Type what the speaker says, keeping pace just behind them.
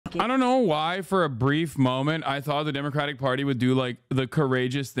I don't know why for a brief moment I thought the Democratic Party would do like the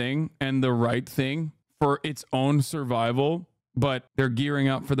courageous thing and the right thing for its own survival, but they're gearing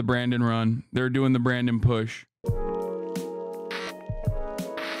up for the Brandon run. They're doing the Brandon push.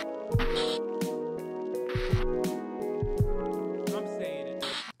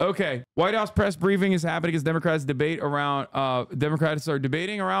 Okay, White House press briefing is happening as Democrats Democrats are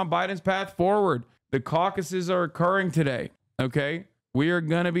debating around Biden's path forward. The caucuses are occurring today. Okay, we are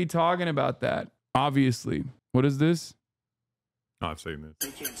gonna be talking about that. Obviously, what is this? Oh, I've seen this.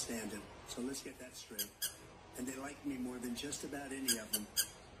 They can't stand it, so let's get that straight. And they like me more than just about any of them,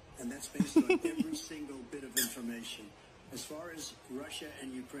 and that's based on every single bit of information. As far as Russia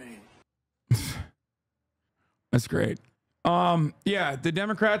and Ukraine, that's great. Yeah, the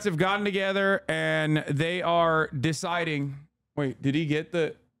Democrats have gotten together and they are deciding. Wait, did he get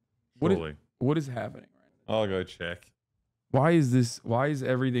the what is happening right now? I'll go check. Why is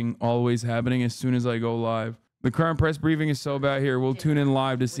everything always happening as soon as I go live? The current press briefing is so bad here. We'll tune in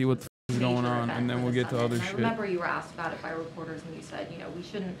live to see what the is going on, and then we'll get to other shit. I remember you were asked about it by reporters and you said, you know, we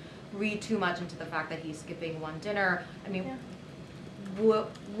shouldn't read too much into the fact that he's skipping one dinner. I mean,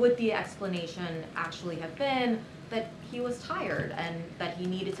 what would the explanation actually have been that he was tired and that he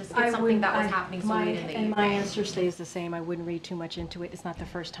needed to skip something that was happening so late in the evening? And my answer stays the same. I wouldn't read too much into it. It's not the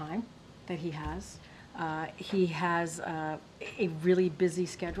first time that he has. He has a really busy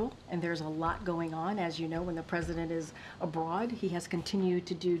schedule, and there's a lot going on. As you know, when the president is abroad, he has continued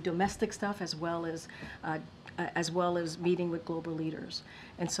to do domestic stuff as well as meeting with global leaders.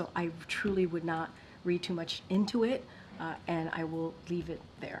 And so I truly would not read too much into it, and I will leave it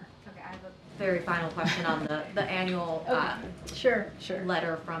there. Okay, I have a very final question on the annual Sure.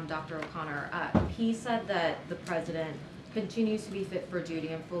 letter from Dr. O'Connor. He said that the president continues to be fit for duty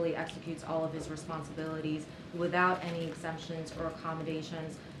and fully executes all of his responsibilities without any exemptions or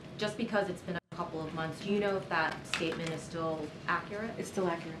accommodations. Just because it's been a couple of months, do you know if that statement is still accurate? It's still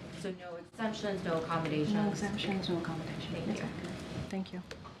accurate. So no exemptions, no accommodations? No exemptions, no accommodations. Thank you. Thank you.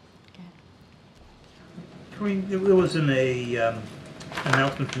 Kareem, there was an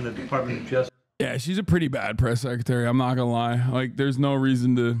announcement from the Department of Justice. Yeah, she's a pretty bad press secretary. I'm not gonna lie. Like, there's no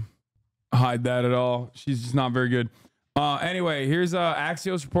reason to hide that at all. She's just not very good. Anyway, here's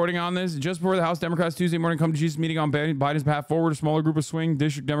Axios reporting on this. Just before the House Democrats Tuesday morning come to Jesus meeting on Biden's path forward, a smaller group of swing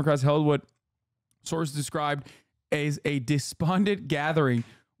district Democrats held what sources described as a despondent gathering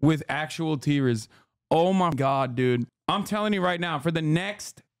with actual tears. Oh my God, dude. I'm telling you right now, for the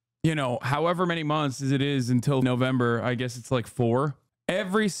next, however many months as it is until November, I guess it's like 4,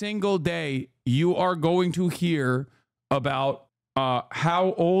 every single day you are going to hear about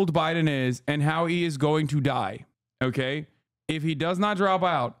how old Biden is and how he is going to die. Okay, if he does not drop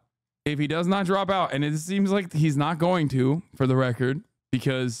out, and it seems like he's not going to, for the record,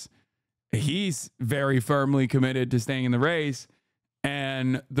 because he's very firmly committed to staying in the race,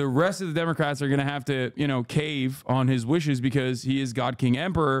 and the rest of the Democrats are going to have to, cave on his wishes because he is God, King,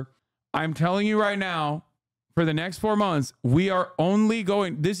 Emperor. I'm telling you right now, for the next 4 months,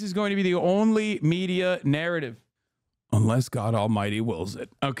 this is going to be the only media narrative, unless God Almighty wills it.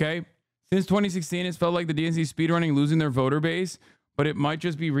 Okay. Since 2016, it's felt like the DNC speedrunning, losing their voter base, but it might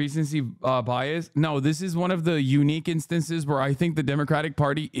just be recency bias. No, this is one of the unique instances where I think the Democratic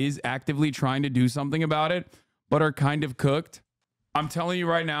Party is actively trying to do something about it, but are kind of cooked. I'm telling you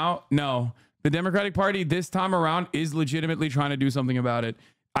right now, no. The Democratic Party this time around is legitimately trying to do something about it.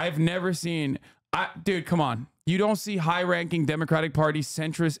 I've never seen... dude, come on. You don't see high-ranking Democratic Party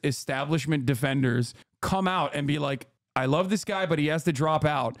centrist establishment defenders come out and be like, I love this guy, but he has to drop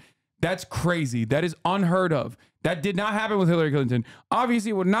out. That's crazy. That is unheard of. That did not happen with Hillary Clinton.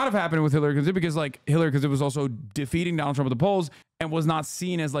 Obviously, it would not have happened with Hillary Clinton because Hillary Clinton was also defeating Donald Trump at the polls and was not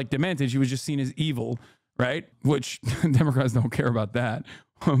seen as demented. She was just seen as evil, right? Which Democrats don't care about that.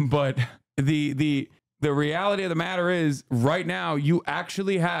 But the reality of the matter is right now you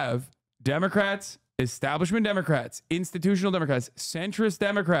actually have Democrats, establishment Democrats, institutional Democrats, centrist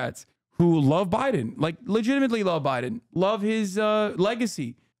Democrats who love Biden, legitimately love Biden, love his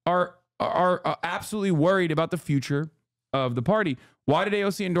legacy, are absolutely worried about the future of the party. Why did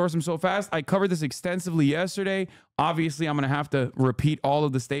AOC endorse him so fast? I covered this extensively yesterday. Obviously, I'm going to have to repeat all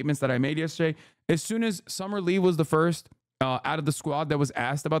of the statements that I made yesterday. As soon as Summer Lee was the first out of the squad that was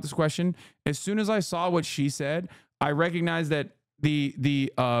asked about this question, as soon as I saw what she said, I recognized that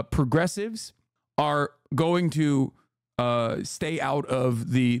the progressives are going to stay out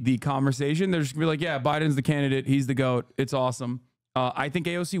of the conversation. They're just going to be like, yeah, Biden's the candidate. He's the GOAT. It's awesome. I think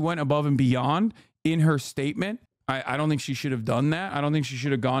AOC went above and beyond in her statement. I don't think she should have done that. I don't think she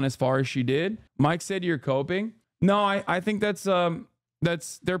should have gone as far as she did. Mike said you're coping. No, I think that's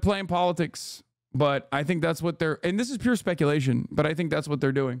they're playing politics, but I think that's what they're, and this is pure speculation, but I think that's what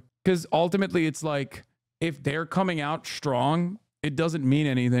they're doing. Because ultimately it's like, if they're coming out strong, it doesn't mean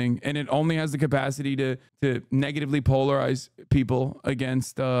anything. And it only has the capacity to negatively polarize people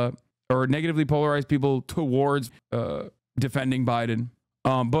against, or negatively polarize people towards defending Biden.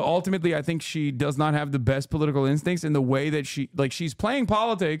 But ultimately, I think she does not have the best political instincts in the way that she's playing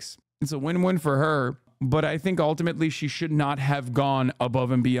politics. It's a win-win for her. But I think ultimately she should not have gone above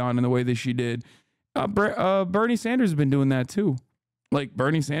and beyond in the way that she did. Bernie Sanders has been doing that too.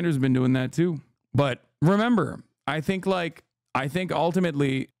 Bernie Sanders has been doing that too. But remember, I think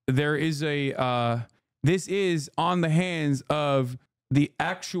ultimately there is this is on the hands of the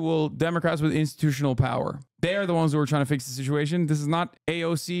actual Democrats with institutional power. They are the ones who are trying to fix the situation. This is not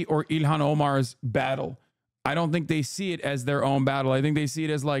AOC or Ilhan Omar's battle. I don't think they see it as their own battle. I think they see it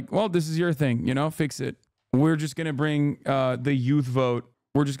as like, well, this is your thing, fix it. We're just going to bring the youth vote.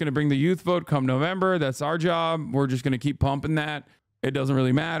 We're just going to bring the youth vote come November. That's our job. We're just going to keep pumping that. It doesn't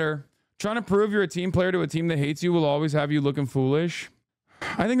really matter. Trying to prove you're a team player to a team that hates you will always have you looking foolish.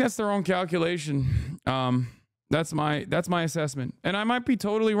 I think that's their own calculation. That's my assessment. And I might be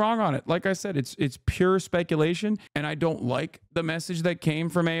totally wrong on it. Like I said, it's pure speculation. And I don't like the message that came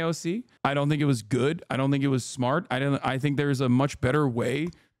from AOC. I don't think it was good. I don't think it was smart. I think there's a much better way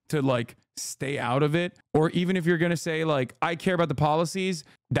to stay out of it. Or even if you're going to say I care about the policies,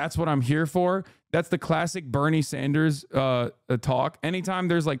 that's what I'm here for. That's the classic Bernie Sanders talk. Anytime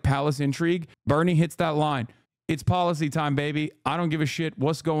there's palace intrigue, Bernie hits that line. It's policy time, baby. I don't give a shit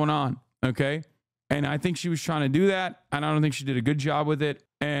what's going on. Okay. And I think she was trying to do that. And I don't think she did a good job with it.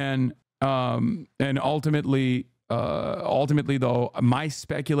 And ultimately though, my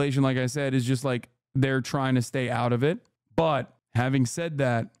speculation, like I said, is just they're trying to stay out of it. But having said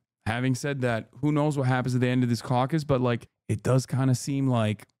that, who knows what happens at the end of this caucus? But it does kind of seem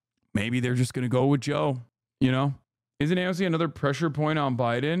like maybe they're just going to go with Joe, Isn't AOC another pressure point on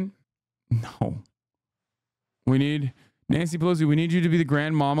Biden? No. We need Nancy Pelosi. We need you to be the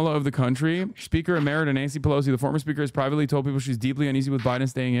grand mamala of the country. Speaker Emerita Nancy Pelosi, the former speaker, has privately told people she's deeply uneasy with Biden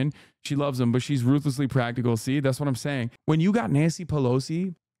staying in. She loves him, but she's ruthlessly practical. See, that's what I'm saying. When you got Nancy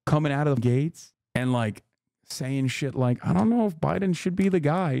Pelosi coming out of the gates and saying shit I don't know if Biden should be the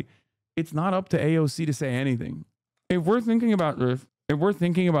guy, it's not up to AOC to say anything. If we're thinking about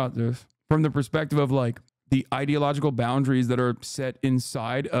this from the perspective of the ideological boundaries that are set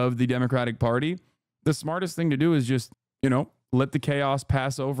inside of the Democratic Party, the smartest thing to do is just, let the chaos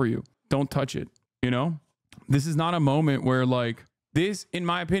pass over you. Don't touch it. This is not a moment where this, in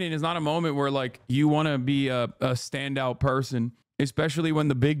my opinion, is not a moment where you want to be a standout person, especially when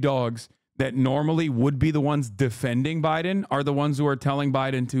the big dogs that normally would be the ones defending Biden are the ones who are telling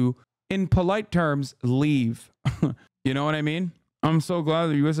Biden to, in polite terms, leave. You know what I mean? I'm so glad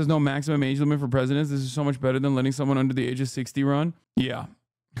the U.S. has no maximum age limit for presidents. This is so much better than letting someone under the age of 60 run. Yeah.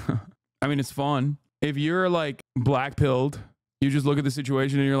 I mean, it's fun. If you're black-pilled, you just look at the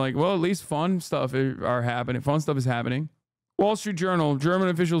situation and you're well, at least fun stuff are happening. Fun stuff is happening. Wall Street Journal, German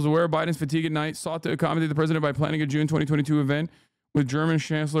officials aware of Biden's fatigue at night sought to accommodate the president by planning a June 2022 event with German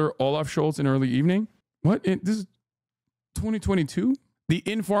Chancellor Olaf Scholz in early evening. What? This is 2022? The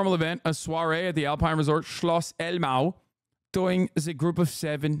informal event, a soiree at the Alpine resort Schloss Elmau, during the Group of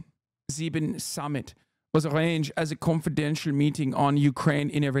Seven summit, was arranged as a confidential meeting on Ukraine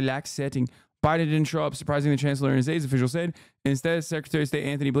in a relaxed setting. Biden didn't show up, surprising the chancellor and his aides, officials said. Instead, Secretary of State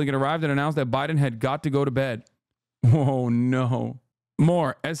Anthony Blinken arrived and announced that Biden had got to go to bed. Oh, no.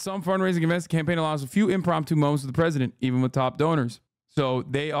 More, as some fundraising events, the campaign allows a few impromptu moments with the president, even with top donors. So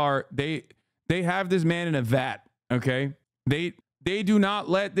they have this man in a vat, okay? They do not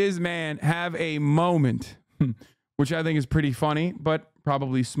let this man have a moment, which I think is pretty funny, but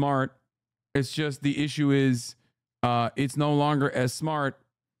probably smart. It's just the issue is it's no longer as smart.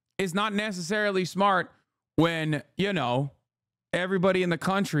 It's not necessarily smart when, everybody in the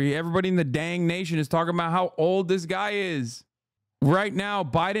country, everybody in the dang nation is talking about how old this guy is. Right now,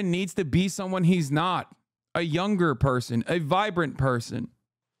 Biden needs to be someone he's not. A younger person, a vibrant person.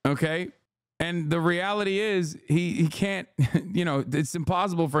 Okay? And the reality is he can't, it's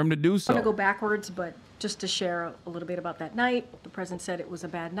impossible for him to do so. I'm going to go backwards, but just to share a little bit about that night. The president said it was a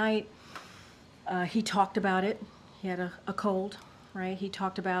bad night. He talked about it. He had a cold, right? He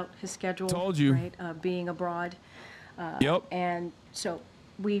talked about his schedule. Told you. Right? Being abroad. Yep. And so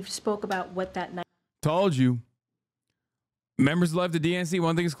we've spoke about what that night. Told you. Members left the DNC.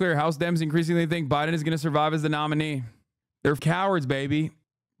 One thing is clear. House Dems increasingly think Biden is going to survive as the nominee. They're cowards, baby.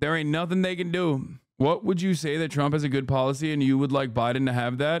 There ain't nothing they can do. What would you say that Trump has a good policy and you would like Biden to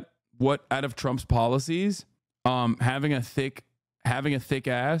have that? What out of Trump's policies? Having a thick having a thick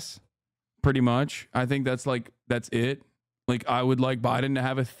ass, pretty much. I think that's it. Like, I would like Biden to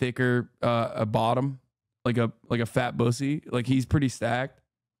have a thicker a bottom, like a fat bussy. Like, he's pretty stacked.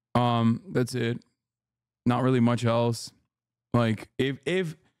 That's it. Not really much else. Like,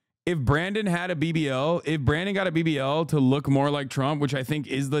 if Brandon had a BBL, if Brandon got a BBL to look more like Trump, which I think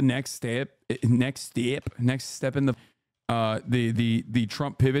is the next step in the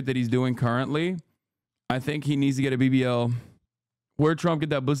Trump pivot that he's doing currently, I think he needs to get a BBL. Where'd Trump get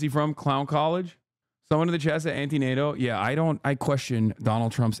that bussy from? Clown College? Someone in the chat said anti-NATO. Yeah, I question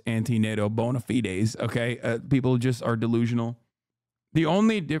Donald Trump's anti-NATO bona fides. Okay, people just are delusional. The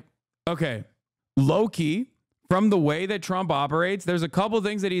only low key, from the way that Trump operates, there's a couple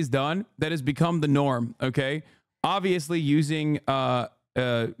things that he's done that has become the norm. Okay, obviously using the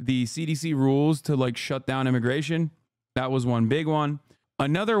CDC rules to like shut down immigration. That was one big one.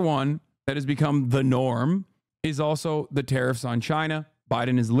 Another one that has become the norm is also the tariffs on China.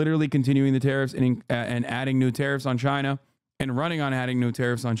 Biden is literally continuing the tariffs and adding new tariffs on China and running on adding new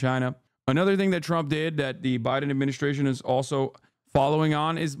tariffs on China. Another thing that Trump did that the Biden administration is also following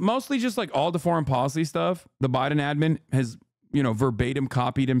on is mostly just like all the foreign policy stuff. The Biden admin has, verbatim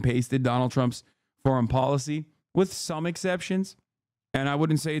copied and pasted Donald Trump's foreign policy with some exceptions. And I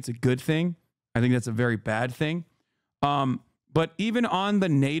wouldn't say it's a good thing. I think that's a very bad thing. But even on the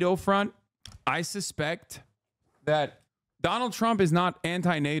NATO front, I suspect that Donald Trump is not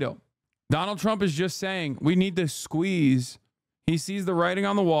anti-NATO. Donald Trump is just saying we need to squeeze. He sees the writing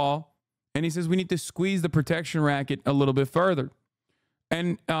on the wall and he says we need to squeeze the protection racket a little bit further.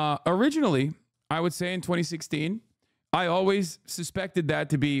 And originally, I would say in 2016, I always suspected that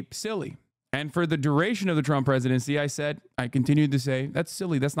to be silly. And for the duration of the Trump presidency, I continued to say, that's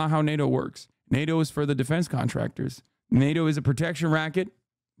silly. That's not how NATO works. NATO is for the defense contractors. NATO is a protection racket,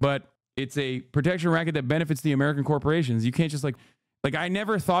 but it's a protection racket that benefits the American corporations. You can't just like I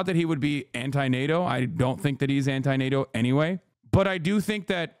never thought that he would be anti-NATO. I don't think that he's anti-NATO anyway. But I do think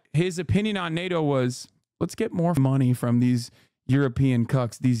that his opinion on NATO was, let's get more money from these European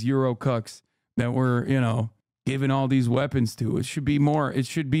cucks, these Euro cucks that we're, giving all these weapons to. It should be more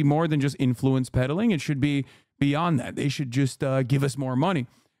than just influence peddling. It should be beyond that. They should just give us more money.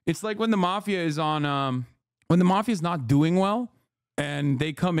 It's like when the mafia is when the mafia is not doing well and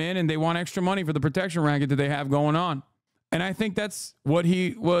they come in and they want extra money for the protection racket that they have going on. And I think that's what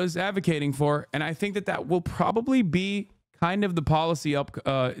he was advocating for. And I think that will probably be kind of the policy up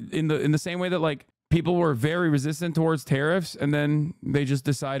in the same way that like people were very resistant towards tariffs and then they just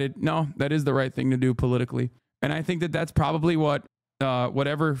decided, no, that is the right thing to do politically. And I think that that's probably what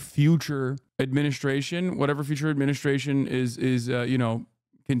whatever future administration is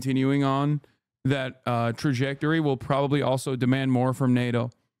continuing on that trajectory will probably also demand more from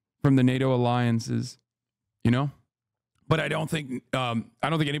NATO, from the NATO alliances, But I don't think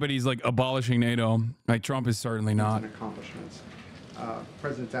anybody's like abolishing NATO. Like Trump is certainly not. Accomplishments.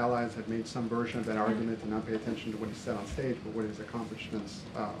 President's allies have made some version of that argument to not pay attention to what he said on stage, but what his accomplishments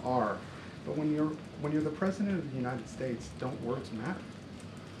are. But when you're the president of the United States, don't words matter?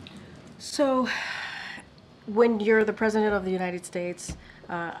 So, when you're the president of the United States,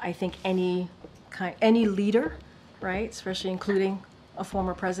 I think any leader, right, especially including a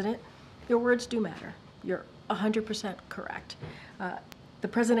former president, your words do matter. You're 100% correct. The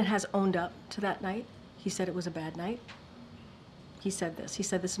president has owned up to that night. He said it was a bad night. He said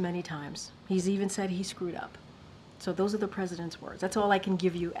this many times. He's even said he screwed up. So those are the president's words. That's all I can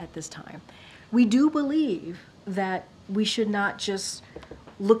give you at this time. We do believe that we should not just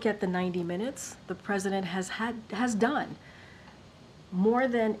look at the 90 minutes. The president has done more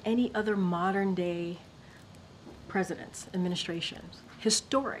than any other modern day presidents, administrations.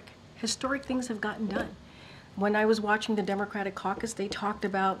 Historic things have gotten done. When I was watching the Democratic caucus, they talked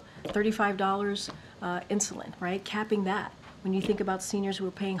about $35 insulin, right? Capping that. When you think about seniors who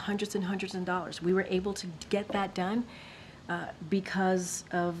are paying hundreds and hundreds of dollars, we were able to get that done because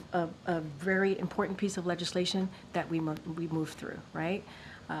of a very important piece of legislation that we moved through, right?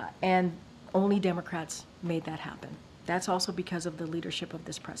 And only Democrats made that happen. That's also because of the leadership of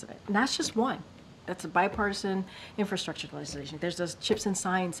this president. And that's just one. That's a bipartisan infrastructure legislation. There's the CHIPS and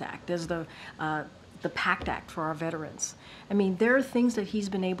Science Act. There's the PACT Act for our veterans. I mean, there are things that he's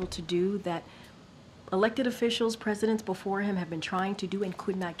been able to do that elected officials, presidents before him have been trying to do and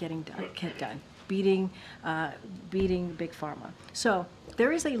could not get done, beating Big Pharma. So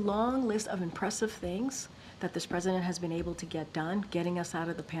there is a long list of impressive things that this president has been able to get done, getting us out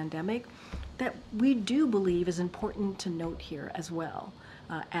of the pandemic, that we do believe is important to note here as well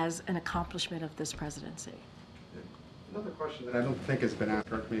as an accomplishment of this presidency. Another question that I don't think has been asked,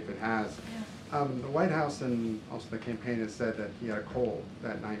 correct me if it has. The White House and also the campaign has said that he had a cold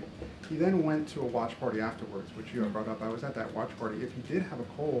that night. He then went to a watch party afterwards, which you have brought up. I was at that watch party. If he did have a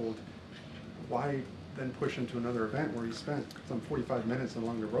cold, why then push him to another event where he spent some 45 minutes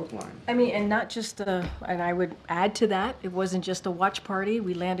along the rope line? I mean, and not just, and I would add to that, it wasn't just a watch party.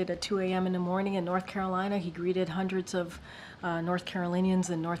 We landed at 2 a.m. in the morning in North Carolina. He greeted hundreds of North Carolinians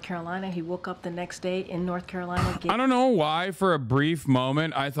in North Carolina. He woke up the next day in North Carolina. I don't know why, for a brief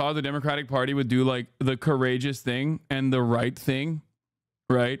moment, I thought the Democratic Party would do like the courageous thing and the right thing,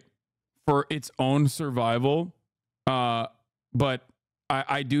 right, for its own survival. But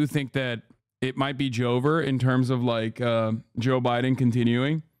I do think that it might be Jover in terms of like Joe Biden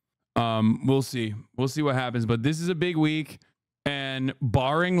continuing. We'll see. We'll see what happens. But this is a big week, and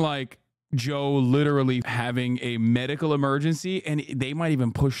barring like Joe literally having a medical emergency, and they might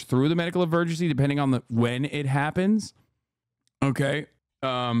even push through the medical emergency depending on when it happens. Okay.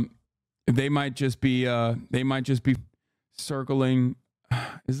 They might just be circling.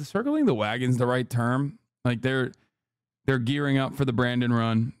 Is the circling the wagons the right term? Like they're gearing up for the Brandon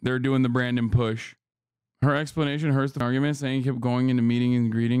run. They're doing the Brandon push. Her explanation hurts the argument, saying he kept going into meetings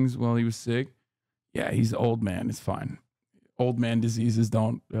and greetings while he was sick. Yeah, he's an old man. It's fine. Old man diseases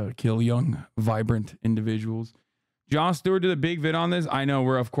don't kill young, vibrant individuals. Jon Stewart did a big vid on this. I know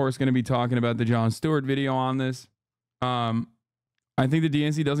we're, of course, going to be talking about the Jon Stewart video on this. I think the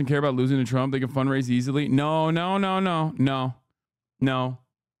DNC doesn't care about losing to Trump. They can fundraise easily. No.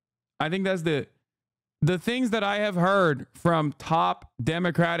 I think that's the things that I have heard from top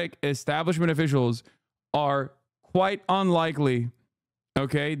Democratic establishment officials are quite unlikely.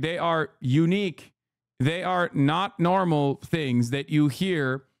 Okay, they are unique. They are not normal things that you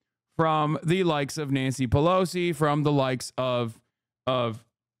hear from the likes of Nancy Pelosi, from the likes of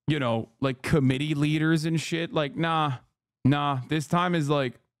you know, like committee leaders and shit. Like, nah. This time is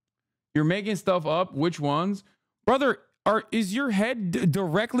like, you're making stuff up. Which ones, brother? Is your head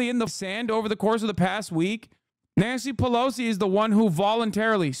directly in the sand over the course of the past week? Nancy Pelosi is the one who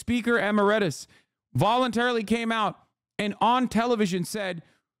voluntarily, Speaker Emeritus, voluntarily came out and on television said,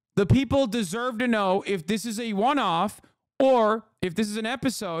 the people deserve to know if this is a one-off or if this is an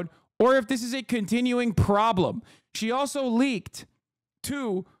episode or if this is a continuing problem. She also leaked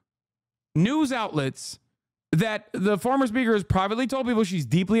to news outlets that the former speaker has privately told people she's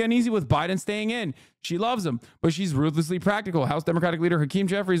deeply uneasy with Biden staying in. She loves him, but she's ruthlessly practical. House Democratic leader Hakeem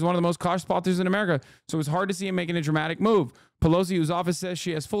Jeffries is one of the most cautious politicians in America, so it's hard to see him making a dramatic move. Pelosi, whose office says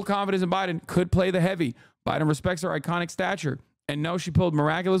she has full confidence in Biden, could play the heavy. Biden respects her iconic stature and knows she pulled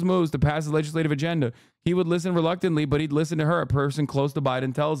miraculous moves to pass the legislative agenda. He would listen reluctantly, but he'd listen to her, a person close to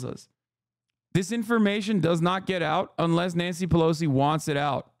Biden tells us. This information does not get out unless Nancy Pelosi wants it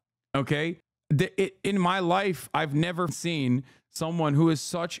out, okay? In my life, I've never seen someone who is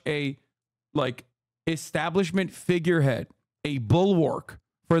such a like establishment figurehead, a bulwark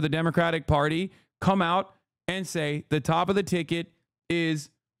for the Democratic Party, come out and say the top of the ticket is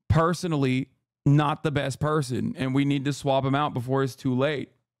personally not the best person and we need to swap him out before it's too late.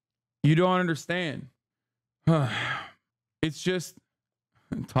 You don't understand. It's just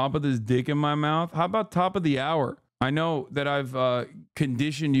top of this dick in my mouth. How about top of the hour? I know that I've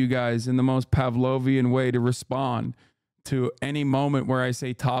conditioned you guys in the most Pavlovian way to respond to any moment where I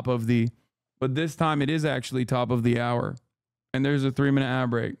say top of the, but this time it is actually top of the hour. And there's a 3-minute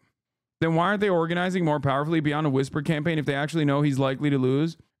ad break. Then why aren't they organizing more powerfully beyond a whisper campaign if they actually know he's likely to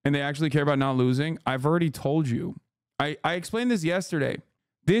lose and they actually care about not losing? I've already told you. I explained this yesterday.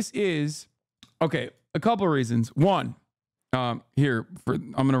 This is, okay, a couple of reasons. One, I'm going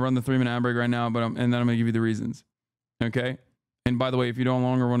to run the 3-minute ad break right now, and then I'm going to give you the reasons. Okay. And by the way, if you don't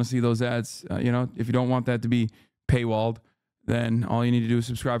longer want to see those ads, if you don't want that to be paywalled, then all you need to do is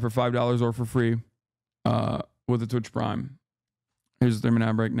subscribe for $5 or for free with a Twitch Prime. Here's the 3-minute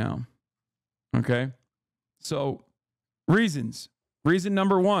ad break now. Okay. So reasons. Reason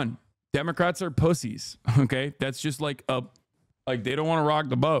number one, Democrats are pussies. Okay. That's just like they don't want to rock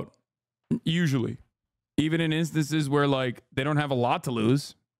the boat. Usually. Even in instances where like they don't have a lot to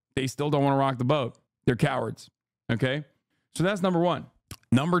lose, they still don't want to rock the boat. They're cowards. Okay, so that's number one.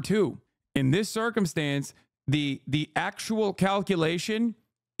 Number two, in this circumstance, the actual calculation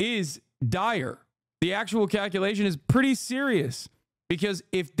is dire. The actual calculation is pretty serious because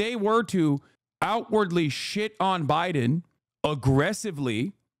if they were to outwardly shit on Biden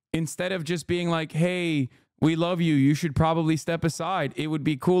aggressively, instead of just being like, hey, we love you, you should probably step aside. It would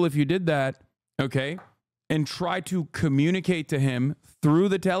be cool if you did that, okay, and try to communicate to him through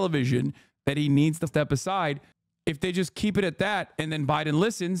the television that he needs to step aside. If they just keep it at that and then Biden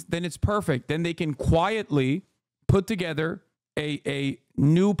listens, then it's perfect. Then they can quietly put together a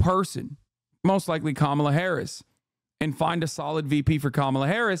new person, most likely Kamala Harris, and find a solid VP for Kamala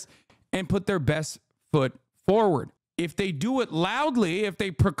Harris and put their best foot forward. If they do it loudly, if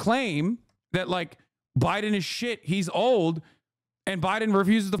they proclaim that like Biden is shit, he's old, and Biden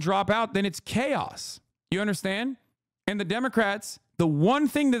refuses to drop out, then it's chaos. You understand? And the Democrats, the one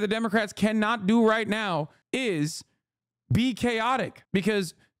thing that the Democrats cannot do right now is be chaotic,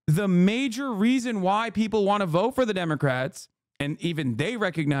 because the major reason why people want to vote for the Democrats, and even they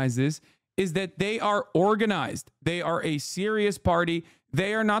recognize this, is that they are organized. They are a serious party.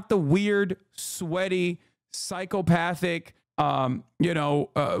 They are not the weird, sweaty, psychopathic,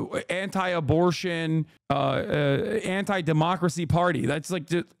 anti-abortion, anti-democracy party. That's like,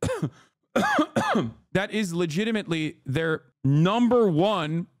 that is legitimately their number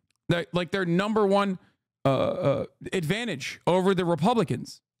one, their number one advantage over the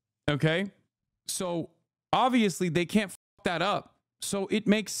Republicans. Okay. So obviously they can't f that up. So it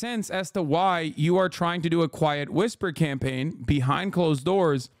makes sense as to why you are trying to do a quiet whisper campaign behind closed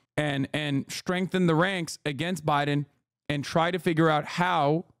doors and strengthen the ranks against Biden and try to figure out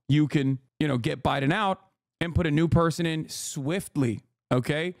how you can, get Biden out and put a new person in swiftly.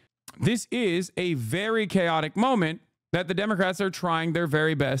 Okay. This is a very chaotic moment that the Democrats are trying their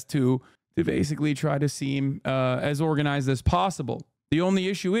very best to basically try to seem as organized as possible. The only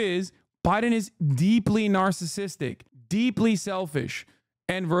issue is Biden is deeply narcissistic, deeply selfish,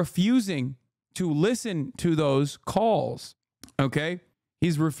 and refusing to listen to those calls. Okay.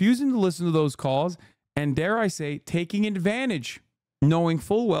 He's refusing to listen to those calls and, dare I say, taking advantage, knowing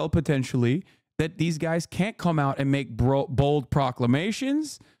full well potentially that these guys can't come out and make bold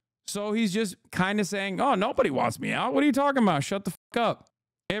proclamations. So he's just kind of saying, oh, nobody wants me out. What are you talking about? Shut the fuck up.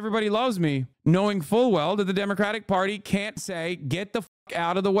 Everybody loves me, knowing full well that the Democratic Party can't say, get the fuck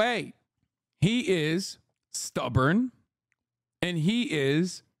out of the way. He is stubborn, and he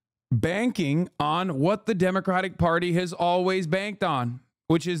is banking on what the Democratic Party has always banked on,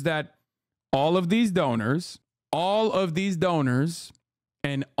 which is that all of these donors,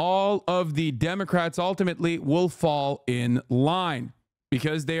 and all of the Democrats ultimately will fall in line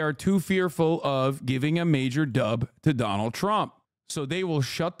because they are too fearful of giving a major dub to Donald Trump. So they will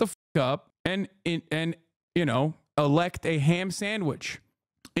shut the fuck up and elect a ham sandwich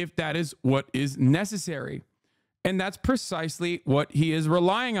if that is what is necessary. And that's precisely what he is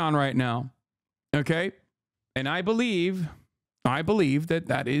relying on right now. Okay. And I believe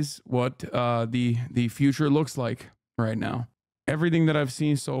that is what the future looks like right now. Everything that I've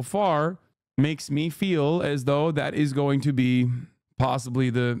seen so far makes me feel as though that is going to be possibly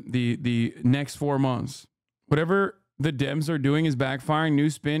the next 4 months. Whatever the Dems are doing is backfiring. New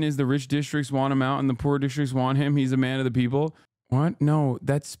spin is the rich districts want him out and the poor districts want him. He's a man of the people. What? No,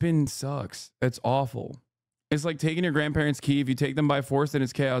 that spin sucks. That's awful. It's like taking your grandparents' key. If you take them by force, then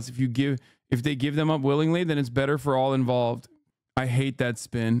it's chaos. If they give them up willingly, then it's better for all involved. I hate that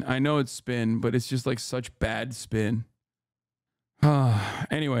spin. I know it's spin, but it's just like such bad spin.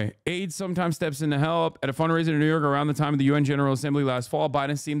 Anyway, aid sometimes steps in to help. At a fundraiser in New York around the time of the UN General Assembly last fall,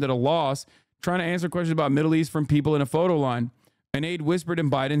 Biden seemed at a loss, trying to answer questions about Middle East from people in a photo line. An aide whispered in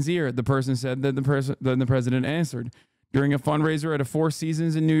Biden's ear. The person said that the president answered. During a fundraiser at a Four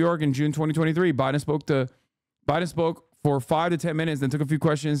Seasons in New York in June 2023, Biden spoke for 5 to 10 minutes, then took a few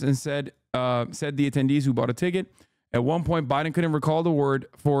questions and said the attendees who bought a ticket. At one point, Biden couldn't recall the word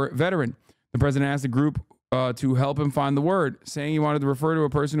for veteran. The president asked the group to help him find the word, saying he wanted to refer to a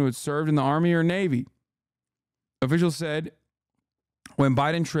person who had served in the Army or Navy. Officials said when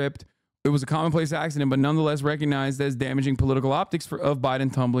Biden tripped, it was a commonplace accident, but nonetheless recognized as damaging political optics of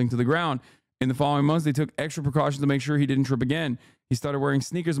Biden tumbling to the ground. In the following months, they took extra precautions to make sure he didn't trip again. He started wearing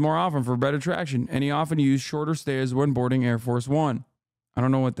sneakers more often for better traction, and he often used shorter stairs when boarding Air Force One. I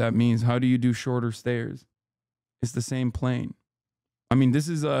don't know what that means. How do you do shorter stairs? It's the same plane. I mean, this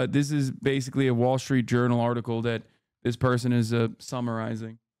is basically a Wall Street Journal article that this person is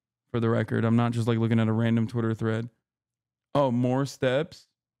summarizing, for the record. I'm not just like looking at a random Twitter thread. Oh, more steps?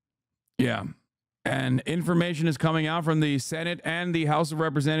 Yeah. And information is coming out from the Senate and the House of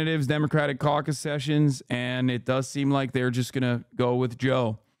Representatives Democratic caucus sessions, and it does seem like they're just going to go with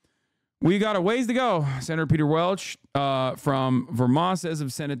Joe. We got a ways to go. Senator Peter Welch from Vermont says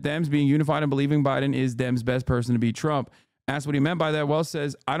of Senate Dems being unified and believing Biden is Dems' best person to beat Trump. Asked what he meant by that, Welch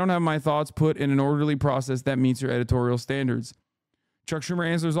says, I don't have my thoughts put in an orderly process that meets your editorial standards. Chuck Schumer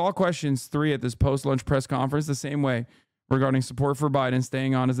answers all questions 3 at this post-lunch press conference the same way regarding support for Biden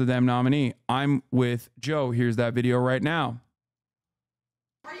staying on as the Dem nominee. I'm with Joe. Here's that video right now.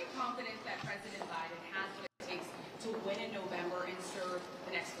 Are you confident that President Biden has what it takes to win in November and serve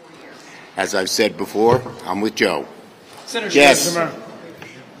the next 4 years? As I've said before, I'm with Joe. Senator Yes. Schumer. Do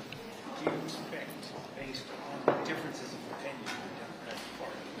you expect, based on differences of opinion in the Democratic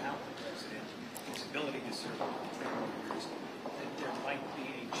Party about the president, his ability to serve for 3 years, that there might be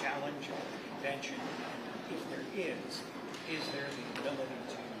a challenge at the convention? And if there is there the ability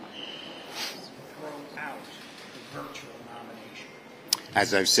to throw out the virtual nomination?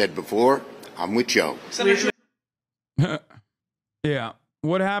 As I've said before, I'm with Joe. Senator Yeah.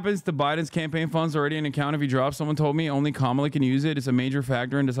 What happens to Biden's campaign funds already in account if he drops? Someone told me only Kamala can use it. It's a major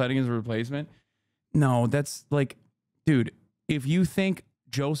factor in deciding his replacement. No, that's like, dude, if you think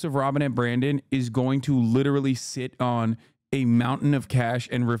Joseph Robinette Brandon is going to literally sit on a mountain of cash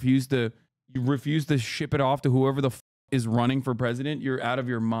and refuse to ship it off to whoever the is running for president, you're out of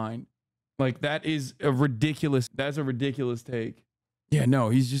your mind. Like, that's a ridiculous take. Yeah,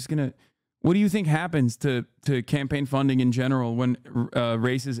 no, he's just gonna. What do you think happens to campaign funding in general when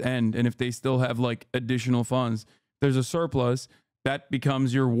races end, and if they still have like additional funds? There's a surplus that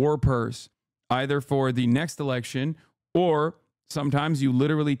becomes your war purse, either for the next election, or sometimes you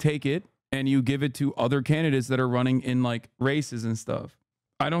literally take it and you give it to other candidates that are running in like races and stuff.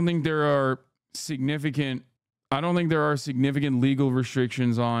 I don't think there are significant legal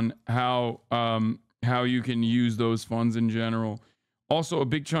restrictions on how you can use those funds in general. Also, a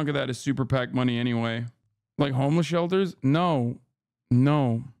big chunk of that is super PAC money anyway. Like homeless shelters? No.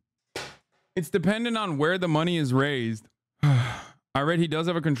 It's dependent on where the money is raised. I read he does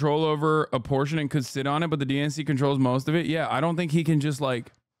have a control over a portion and could sit on it, but the DNC controls most of it. Yeah, I don't think he can just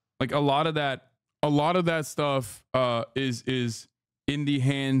like a lot of that stuff is in the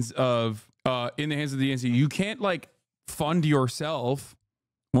hands of the DNC. You can't like fund yourself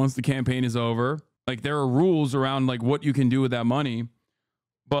once the campaign is over. Like there are rules around like what you can do with that money.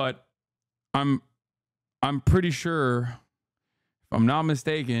 But I'm pretty sure, if I'm not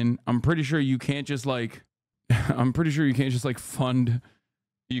mistaken, I'm pretty sure you can't just like fund.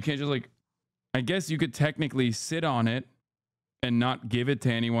 You can't just like, I guess you could technically sit on it and not give it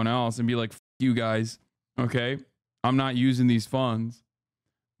to anyone else and be like, F you guys. Okay. I'm not using these funds.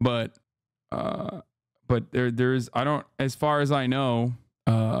 But there's, I don't, as far as I know,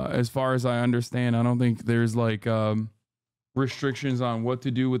 as far as I understand, I don't think there's like, restrictions on what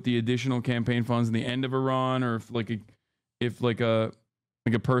to do with the additional campaign funds in the end of a run, or if a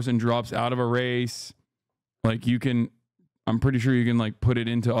person drops out of a race, like I'm pretty sure you can like put it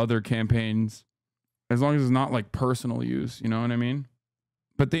into other campaigns as long as it's not like personal use, you know what I mean?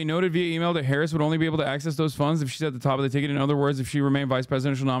 But they noted via email that Harris would only be able to access those funds if she's at the top of the ticket. In other words, if she remained vice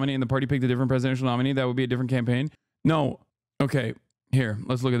presidential nominee and the party picked a different presidential nominee, that would be a different campaign. No. Okay. Here,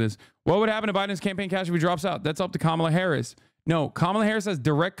 let's look at this. What would happen to Biden's campaign cash if he drops out? That's up to Kamala Harris. No, Kamala Harris has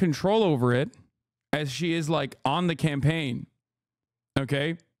direct control over it as she is like on the campaign.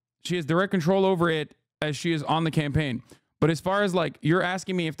 Okay? She has direct control over it as she is on the campaign. But as far as like, you're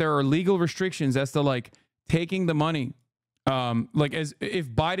asking me if there are legal restrictions as to like taking the money, like as if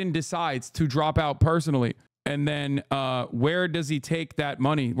Biden decides to drop out personally, and then where does he take that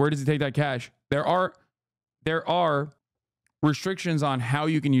money? Where does he take that cash? There are restrictions on how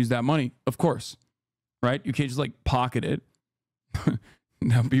you can use that money, of course, right? You can't just like pocket it. That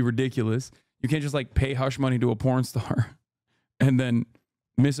would be ridiculous. You can't just like pay hush money to a porn star and then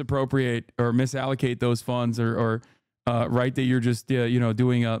misappropriate or misallocate those funds, or write that you're just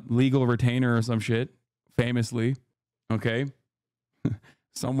doing a legal retainer or some shit, famously. Okay.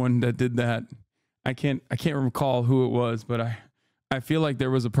 Someone that did that. I can't recall who it was, but I feel like there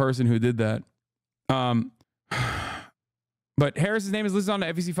was a person who did that. But Harris's name is listed on the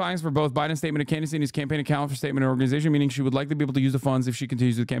FEC filings for both Biden's statement of candidacy and his campaign account for statement of organization, meaning she would likely be able to use the funds if she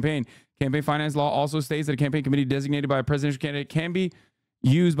continues with the campaign. Campaign finance law also states that a campaign committee designated by a presidential candidate can be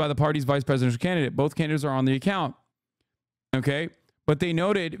used by the party's vice presidential candidate. Both candidates are on the account. Okay. But they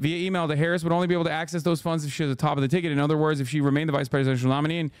noted via email that Harris would only be able to access those funds if she was at the top of the ticket. In other words, if she remained the vice presidential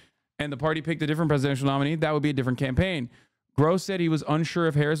nominee and the party picked a different presidential nominee, that would be a different campaign. Gross said he was unsure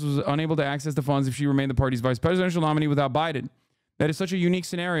if Harris was unable to access the funds if she remained the party's vice presidential nominee without Biden. That is such a unique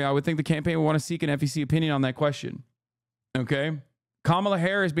scenario. I would think the campaign would want to seek an FEC opinion on that question. Okay. Kamala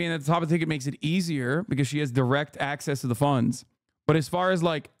Harris being at the top of the ticket makes it easier because she has direct access to the funds. But as far as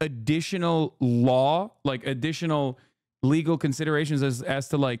like additional law, like additional legal considerations as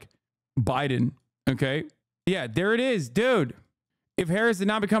to like Biden. Okay. Yeah, there it is, dude. If Harris did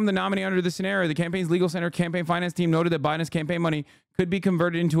not become the nominee under this scenario, the campaign's legal center campaign finance team noted that Biden's campaign money could be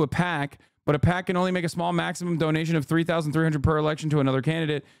converted into a PAC, but a PAC can only make a small maximum donation of $3,300 per election to another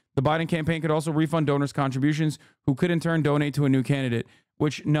candidate. The Biden campaign could also refund donors' contributions, who could in turn donate to a new candidate.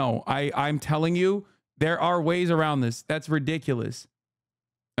 Which, no, I'm telling you, there are ways around this. That's ridiculous.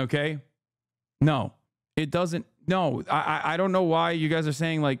 Okay? No, it doesn't. No, I don't know why you guys are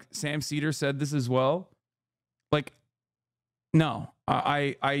saying like Sam Cedar said this as well. Like, no,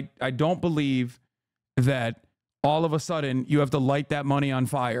 I don't believe that all of a sudden you have to light that money on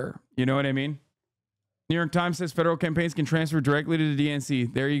fire. You know what I mean? New York Times says federal campaigns can transfer directly to the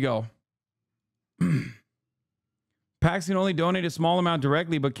DNC. There you go. PACs can only donate a small amount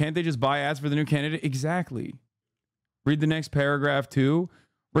directly, but can't they just buy ads for the new candidate? Exactly. Read the next paragraph too.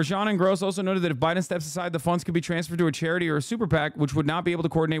 Rashawn and Gross also noted that if Biden steps aside, the funds could be transferred to a charity or a super PAC, which would not be able to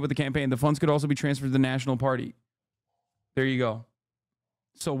coordinate with the campaign. The funds could also be transferred to the national party. There you go.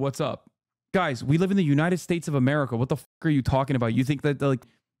 So what's up? Guys, we live in the United States of America. What the fuck are you talking about? You think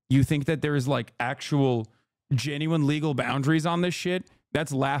that there is like actual genuine legal boundaries on this shit?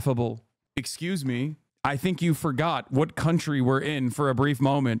 That's laughable. Excuse me. I think you forgot what country we're in for a brief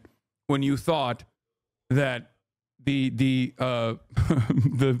moment when you thought that the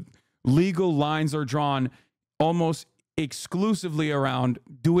the legal lines are drawn almost exclusively around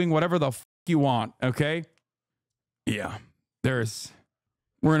doing whatever the fuck you want. Okay. Yeah.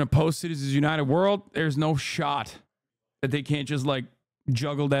 We're in a post-Citizens United world. There's no shot that they can't just like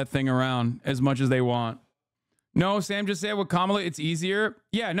juggle that thing around as much as they want. No, Sam just said with Kamala, it's easier.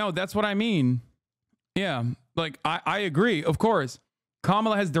 Yeah, no, that's what I mean. Yeah, like I agree. Of course,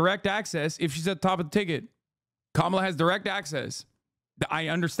 Kamala has direct access if she's at the top of the ticket. Kamala has direct access. I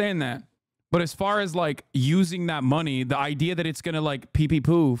understand that. But as far as like using that money, the idea that it's going to like pee-pee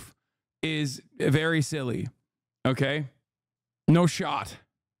poof is very silly. Okay? No shot.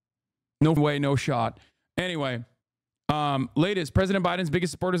 No way, no shot. Anyway, latest, President Biden's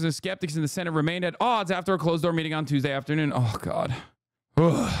biggest supporters and skeptics in the Senate remained at odds after a closed-door meeting on Tuesday afternoon. Oh, God.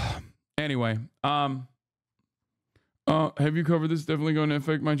 Anyway, have you covered this? Definitely going to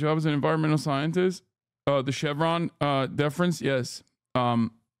affect my job as an environmental scientist. The Chevron deference, yes. I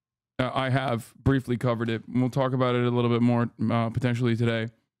have briefly covered it. We'll talk about it a little bit more potentially today.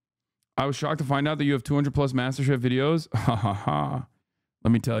 I was shocked to find out that you have 200 plus MasterChef videos. Ha ha ha.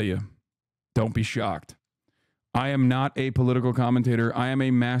 Let me tell you, don't be shocked. I am not a political commentator. I am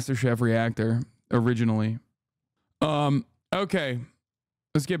a MasterChef reactor originally. Okay.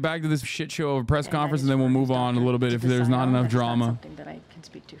 Let's get back to this shit show over press conference, and then we'll move on a little bit if there's not enough drama. Something that I can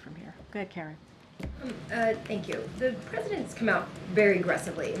speak to from here. Go ahead, Karen. Thank you. The president's come out very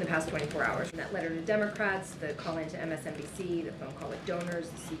aggressively in the past 24 hours. In that letter to Democrats, the call into MSNBC, the phone call with donors,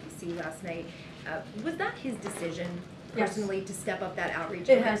 the CPC last night. Was that his decision personally to step up that outreach?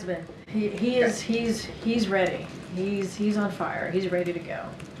 It has been. He's ready. He's on fire. He's ready to go,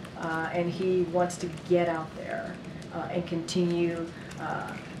 and he wants to get out there and continue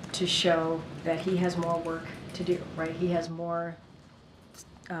to show that he has more work to do. Right? He has more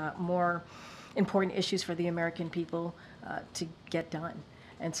important issues for the American people to get done.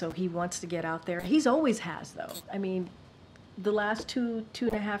 And so he wants to get out there. He's always has, though. I mean, the last two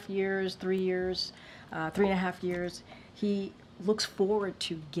and a half years, 3 years, 3.5 years, he looks forward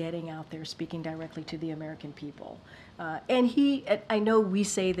to getting out there, speaking directly to the American people. And I know we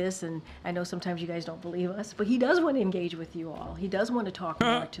say this, and I know sometimes you guys don't believe us, but he does want to engage with you all. He does want to talk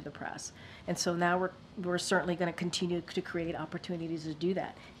more to the press. And so now we're certainly going to continue to create opportunities to do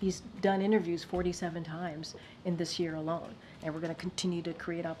that. He's done interviews 47 times in this year alone, and we're going to continue to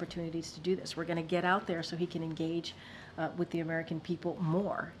create opportunities to do this. We're going to get out there so he can engage with the American people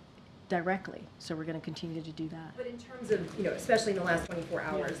more directly. So we're going to continue to do that. But in terms of, especially in the last 24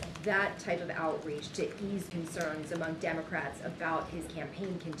 hours, that type of outreach to ease concerns among Democrats about his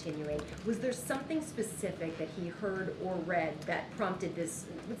campaign continuing, was there something specific that he heard or read that prompted this,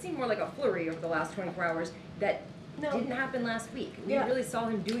 would seem more like a flurry over the last 24 hours that didn't happen last week? We really saw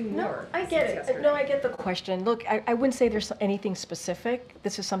him doing more. I get it. Yesterday. No, I get the question. Look, I wouldn't say there's anything specific.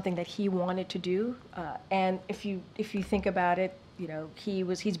 This is something that he wanted to do. And if you think about it,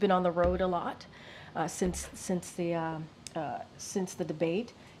 he's been on the road a lot since the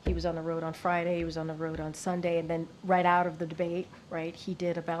debate. He was on the road on Friday. He was on the road on Sunday, and then right out of the debate, right, he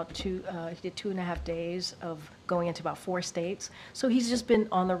did about 2.5 days of going into about 4 states. So he's just been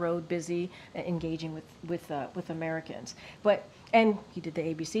on the road, busy, engaging with Americans. And he did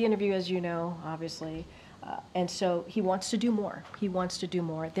the ABC interview, as you know, obviously. And so he wants to do more. He wants to do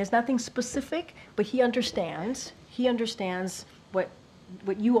more. There's nothing specific, but he understands. He understands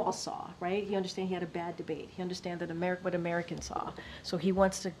what you all saw, right? He understands he had a bad debate. He understands that what Americans saw. So he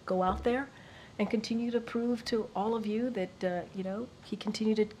wants to go out there and continue to prove to all of you that he can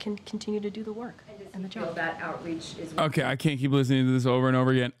continue to do the work and the job. That outreach is okay. I can't keep listening to this over and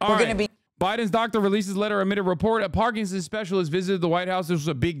over again. All right. Biden's doctor releases letter amid a report. A Parkinson's specialist visited the White House. This was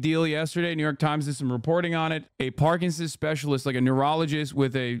a big deal yesterday. New York Times did some reporting on it. A Parkinson's specialist, like a neurologist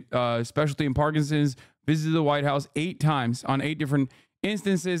with a specialty in Parkinson's, visited the White House 8 times on 8 different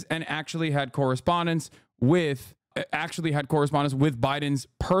instances and actually had correspondence with Biden's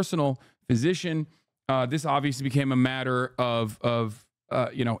personal physician. This obviously became a matter of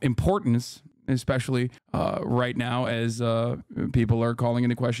importance, especially right now as people are calling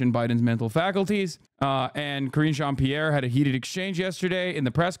into question Biden's mental faculties. And Karine Jean-Pierre had a heated exchange yesterday in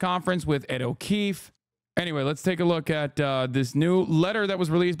the press conference with Ed O'Keefe. Anyway, let's take a look at this new letter that was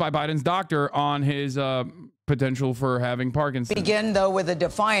released by Biden's doctor on his potential for having Parkinson's. Begin, though, with a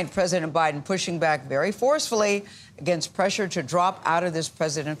defiant President Biden pushing back very forcefully against pressure to drop out of this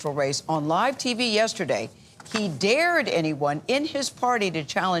presidential race. On live TV yesterday, he dared anyone in his party to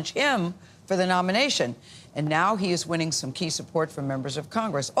challenge him for the nomination. And now he is winning some key support from members of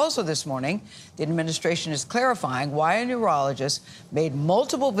Congress. Also this morning, the administration is clarifying why a neurologist made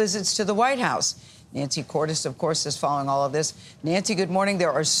multiple visits to the White House. Nancy Cordes, of course, is following all of this. Nancy, good morning.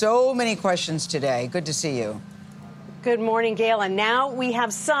 There are so many questions today. Good to see you. Good morning, Gail. And now we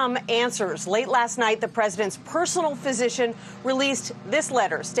have some answers. Late last night, the president's personal physician released this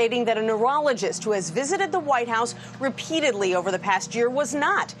letter stating that a neurologist who has visited the White House repeatedly over the past year was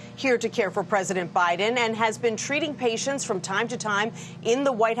not here to care for President Biden and has been treating patients from time to time in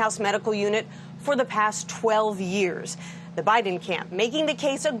the White House medical unit for the past 12 years. The Biden camp making the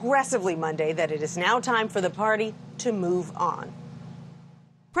case aggressively Monday that it is now time for the party to move on.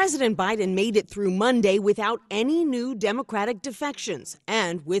 President Biden made it through Monday without any new Democratic defections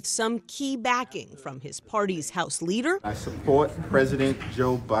and with some key backing from his party's House leader. I support President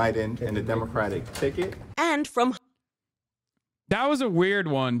Joe Biden and the Democratic ticket. And from... That was a weird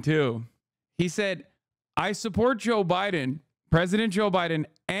one, too. He said, I support Joe Biden, President Joe Biden,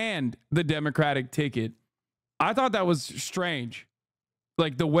 and the Democratic ticket. I thought that was strange.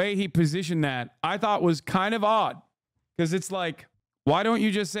 Like the way he positioned that, I thought was kind of odd. Because it's like, why don't you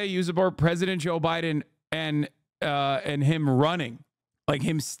just say you support President Joe Biden and him running, like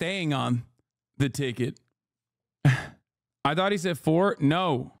him staying on the ticket? I thought he said for.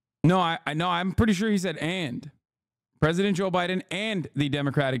 No, I'm pretty sure he said and President Joe Biden and the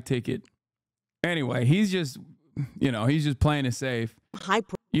Democratic ticket. Anyway, he's just playing it safe.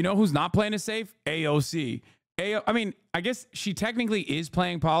 You know who's not playing it safe? AOC. I mean, I guess she technically is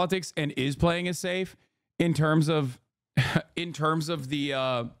playing politics and is playing it safe in terms of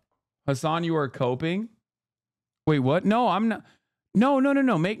the Hasan, you are coping. Wait, what? No, I'm not. No.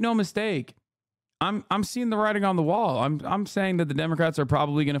 Make no mistake. I'm seeing the writing on the wall. I'm saying that the Democrats are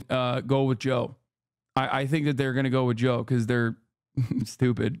probably going to go with Joe. I think that they're going to go with Joe because they're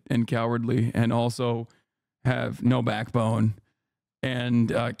stupid and cowardly and also have no backbone and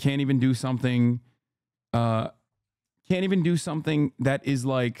can't even do something that is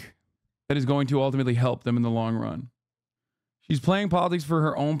going to ultimately help them in the long run. She's playing politics for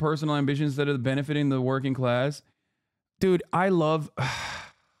her own personal ambitions instead of benefiting the working class. Dude, I love...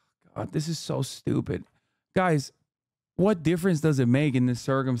 God, this is so stupid. Guys, what difference does it make in this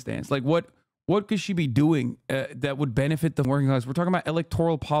circumstance? Like, what could she be doing that would benefit the working class? We're talking about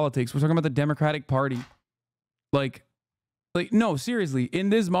electoral politics. We're talking about the Democratic Party. Like, no, seriously, in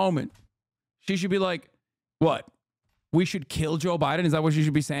this moment, she should be like, what? We should kill Joe Biden? Is that what she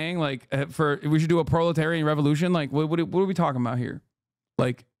should be saying? Like, we should do a proletarian revolution? Like, what are we talking about here?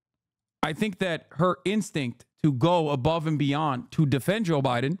 Like, I think that her instinct to go above and beyond to defend Joe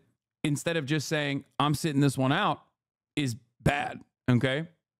Biden instead of just saying, I'm sitting this one out, is bad, okay?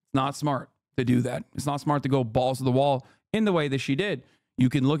 It's not smart to do that. It's not smart to go balls to the wall in the way that she did. You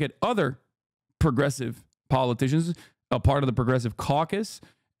can look at other progressive politicians, a part of the Progressive Caucus,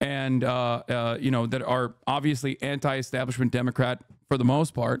 and, that are obviously anti-establishment Democrat for the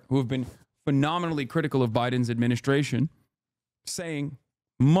most part, who have been phenomenally critical of Biden's administration, saying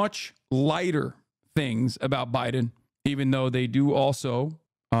much lighter things about Biden, even though they do also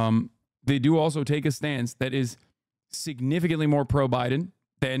take a stance that is significantly more pro-Biden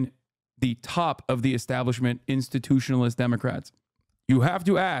than the top of the establishment institutionalist Democrats. You have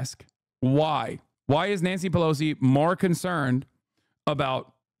to ask why. Why is Nancy Pelosi more concerned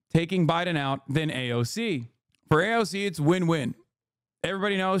about taking Biden out than AOC? For AOC, it's win-win.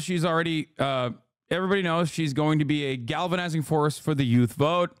 Everybody knows she's going to be a galvanizing force for the youth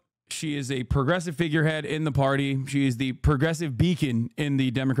vote. She is a progressive figurehead in the party. She is the progressive beacon in the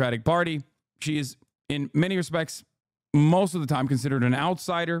Democratic Party. She is, in many respects, most of the time considered an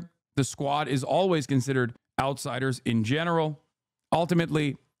outsider. The squad is always considered outsiders in general.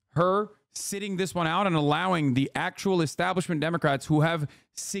 Ultimately, her sitting this one out and allowing the actual establishment Democrats who have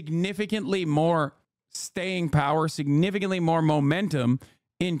significantly more staying power, significantly more momentum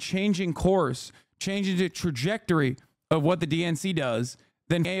in changing course, changing the trajectory of what the DNC does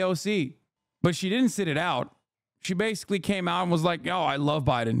than AOC. But she didn't sit it out. She basically came out and was like, oh, I love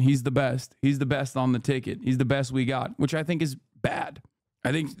Biden. He's the best. He's the best on the ticket. He's the best we got, which I think is bad.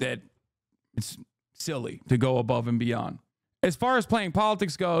 I think that it's silly to go above and beyond. As far as playing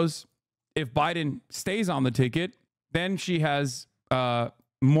politics goes, if Biden stays on the ticket, then she has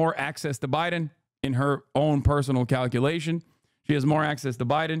more access to Biden in her own personal calculation. She has more access to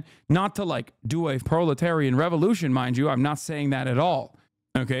Biden, not to like do a proletarian revolution, mind you. I'm not saying that at all.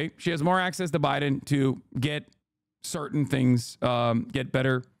 Okay. She has more access to Biden to get certain things, get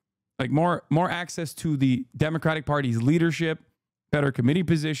better, like more access to the Democratic Party's leadership, better committee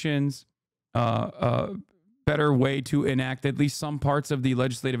positions, better way to enact at least some parts of the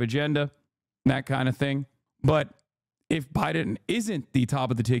legislative agenda, that kind of thing. But if Biden isn't the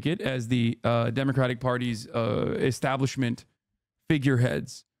top of the ticket, as the Democratic Party's establishment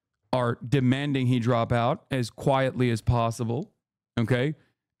figureheads are demanding he drop out as quietly as possible, okay,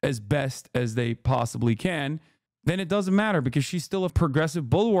 as best as they possibly can, then it doesn't matter because she's still a progressive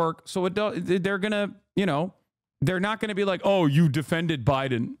bulwark. So they're gonna, you know, they're not gonna be like, oh, you defended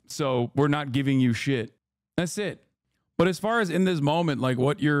Biden, so we're not giving you shit. That's it. But as far as in this moment, like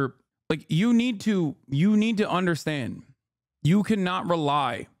what you're like, you need to understand, you cannot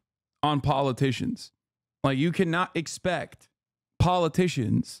rely on politicians. Like you cannot expect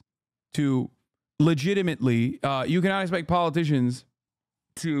politicians to legitimately, you cannot expect politicians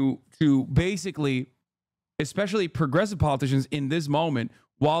to basically, especially progressive politicians in this moment,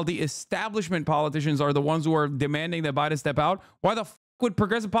 while the establishment politicians are the ones who are demanding that Biden step out. Why the fuck would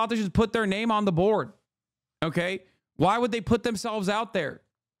progressive politicians put their name on the board? Okay. Why would they put themselves out there?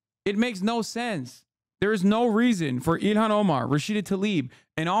 It makes no sense. There is no reason for Ilhan Omar, Rashida Tlaib,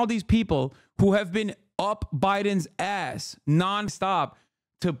 and all these people who have been up Biden's ass nonstop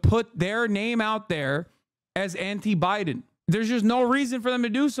to put their name out there as anti-Biden. There's just no reason for them to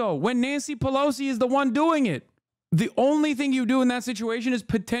do so when Nancy Pelosi is the one doing it. The only thing you do in that situation is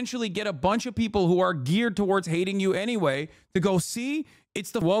potentially get a bunch of people who are geared towards hating you anyway to go, see,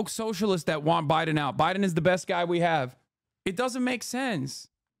 it's the woke socialists that want Biden out. Biden is the best guy we have. It doesn't make sense.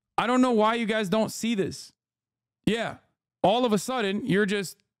 I don't know why you guys don't see this. Yeah, all of a sudden you're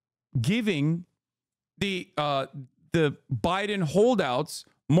just giving the Biden holdouts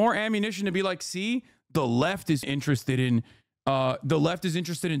more ammunition to be like, see, the left is interested in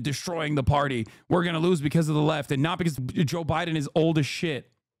destroying the party. We're going to lose because of the left and not because Joe Biden is old as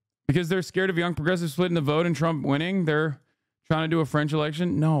shit. Because they're scared of young progressives splitting the vote and Trump winning. They're trying to do a French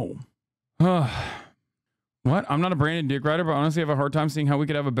election. No. What? I'm not a Brandon Dick writer, but honestly I have a hard time seeing how we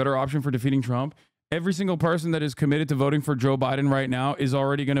could have a better option for defeating Trump. Every single person that is committed to voting for Joe Biden right now is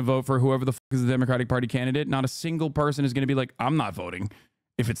already going to vote for whoever the fuck is the Democratic Party candidate. Not a single person is going to be like, I'm not voting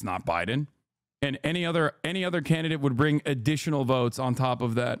if it's not Biden. And any other candidate would bring additional votes on top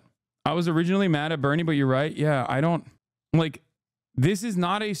of that. I was originally mad at Bernie, but you're right. Yeah, I don't like, this is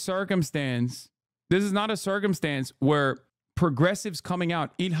not a circumstance. This is not a circumstance where progressives coming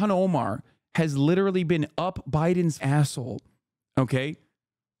out, Ilhan Omar has literally been up Biden's asshole, okay,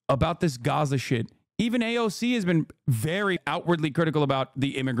 about this Gaza shit. Even AOC has been very outwardly critical about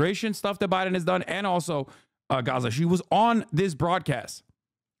the immigration stuff that Biden has done and also Gaza. She was on this broadcast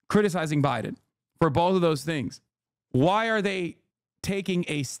criticizing Biden for both of those things. Why are they taking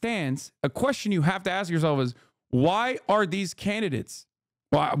a stance? A question you have to ask yourself is, why are these candidates,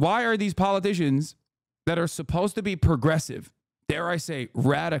 why are these politicians that are supposed to be progressive, dare I say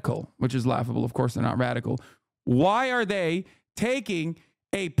radical, which is laughable, of course they're not radical, why are they taking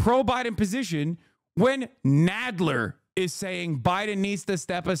a pro-Biden position when Nadler is saying Biden needs to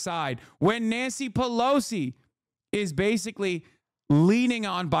step aside, when Nancy Pelosi is basically leaning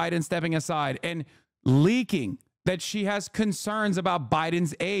on Biden stepping aside and leaking that she has concerns about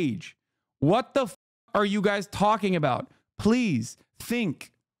Biden's age? What the f are you guys talking about? Please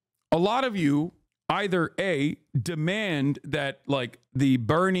think. A lot of you either A, demand that like the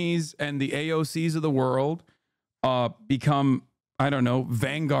Bernies and the AOCs of the world become, I don't know,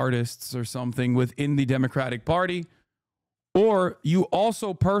 vanguardists or something within the Democratic Party, or you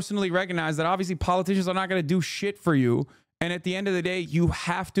also personally recognize that obviously politicians are not going to do shit for you. And at the end of the day, you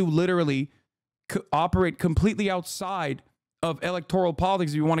have to literally operate completely outside of electoral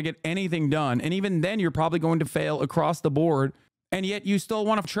politics if you want to get anything done. And even then, you're probably going to fail across the board. And yet you still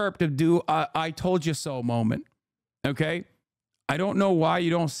want to chirp to do a I told you so moment. Okay? I don't know why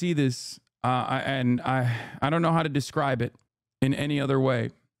you don't see this. I don't know how to describe it in any other way.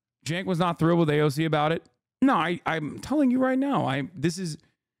 Cenk was not thrilled with AOC about it. No, I'm telling you right now, this is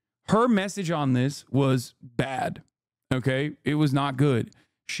her message on this was bad. Okay, it was not good.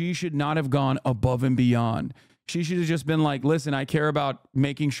 She should not have gone above and beyond. She should have just been like, listen, I care about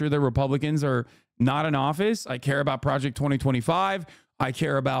making sure that Republicans are not in office. I care about Project 2025. I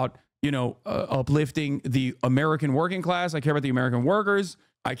care about, uplifting the American working class. I care about the American workers.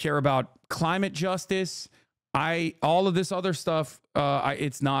 I care about climate justice. All of this other stuff,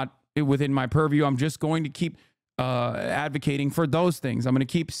 it's not within my purview. I'm just going to keep advocating for those things. I'm going to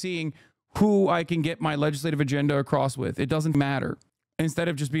keep seeing who I can get my legislative agenda across with. It doesn't matter. Instead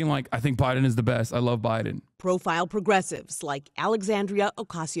of just being like, I think Biden is the best. I love Biden. Profile progressives like Alexandria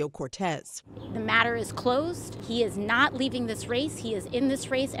Ocasio-Cortez. The matter is closed. He is not leaving this race. He is in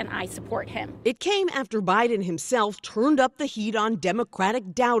this race, and I support him. It came after Biden himself turned up the heat on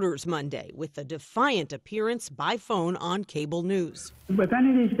Democratic doubters Monday with a defiant appearance by phone on cable news. If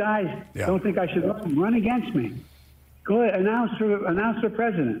any of these guys don't think I should run against me, go ahead, announce for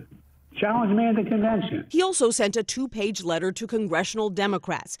president. Challenge me at the convention. He also sent a 2-page letter to congressional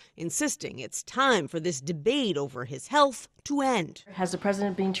Democrats, insisting it's time for this debate over his health to end. Has the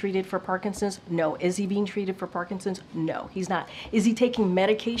president been treated for Parkinson's? No. Is he being treated for Parkinson's? No, he's not. Is he taking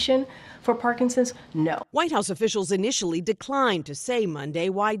medication for Parkinson's? No. White House officials initially declined to say Monday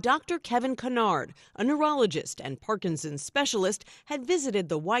why Dr. Kevin Kennard, a neurologist and Parkinson's specialist, had visited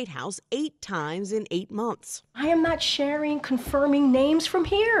the White House 8 times in 8 months. I am not sharing confirming names from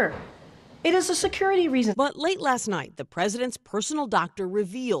here. It is a security reason. But late last night, the president's personal doctor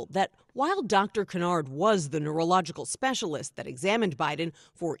revealed that while Dr. Kennard was the neurological specialist that examined Biden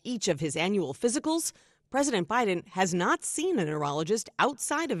for each of his annual physicals, President Biden has not seen a neurologist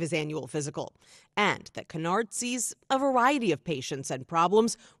outside of his annual physical, and that Kennard sees a variety of patients and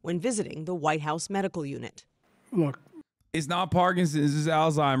problems when visiting the White House medical unit. Look, it's not Parkinson's, it's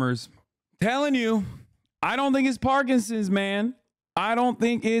Alzheimer's. Telling you, I don't think it's Parkinson's, man. I don't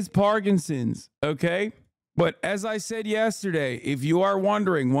think it's Parkinson's, okay? But as I said yesterday, if you are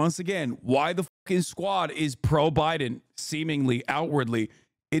wondering, once again, why the fucking squad is pro-Biden, seemingly, outwardly,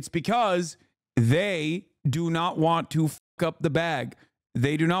 it's because they do not want to fuck up the bag.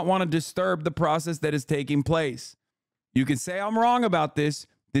 They do not want to disturb the process that is taking place. You can say I'm wrong about this.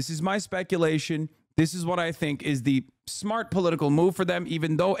 This is my speculation. This is what I think is the smart political move for them,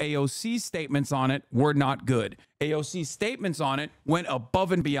 even though AOC's statements on it were not good. AOC's statements on it went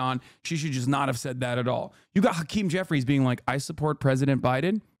above and beyond. She should just not have said that at all. You got Hakeem Jeffries being like, I support President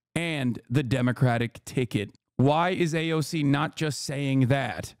Biden and the Democratic ticket. Why is AOC not just saying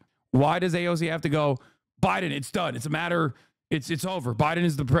that? Why does AOC have to go, Biden, it's done. It's a matter, it's over. Biden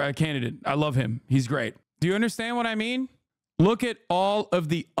is the candidate. I love him. He's great. Do you understand what I mean? Look at all of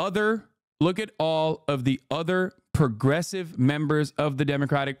the other progressive members of the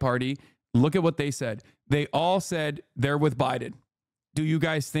Democratic Party. Look at what they said. They all said they're with Biden. Do you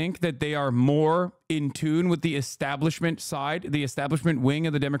guys think that they are more in tune with the establishment side, the establishment wing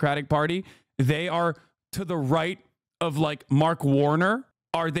of the Democratic Party? They are to the right of like Mark Warner?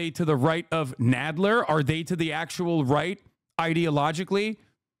 Are they to the right of Nadler? Are they to the actual right ideologically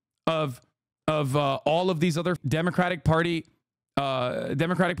of all of these other Democratic Party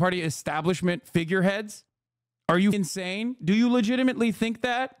establishment figureheads? Are you insane? Do you legitimately think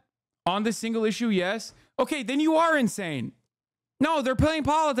that on this single issue? Yes. Okay, then you are insane. No, they're playing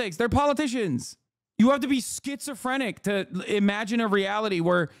politics. They're politicians. You have to be schizophrenic to imagine a reality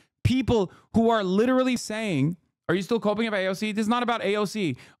where people who are literally saying, are you still coping about AOC? This is not about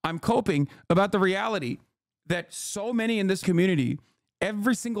AOC. I'm coping about the reality that so many in this community,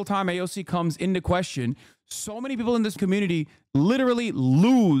 every single time AOC comes into question, so many people in this community literally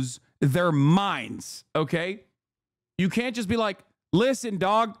lose their minds, okay? You can't just be like, listen,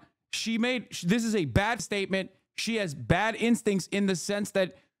 dog, this is a bad statement. She has bad instincts in the sense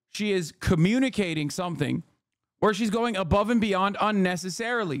that she is communicating something where she's going above and beyond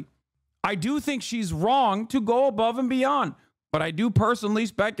unnecessarily. I do think she's wrong to go above and beyond, but I do personally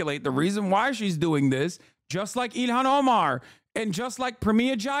speculate the reason why she's doing this, just like Ilhan Omar and just like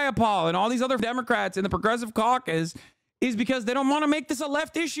Pramila Jayapal and all these other Democrats in the Progressive Caucus, is because they don't want to make this a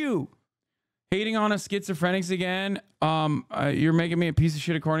left issue. Hating on us schizophrenics again. You're making me a piece of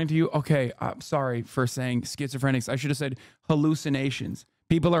shit according to you. Okay, I'm sorry for saying schizophrenics. I should have said hallucinations.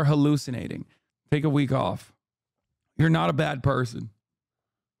 People are hallucinating. Take a week off. You're not a bad person.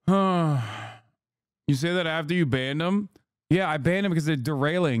 You say that after you banned them? Yeah, I banned them because they're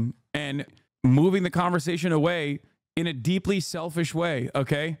derailing and moving the conversation away in a deeply selfish way,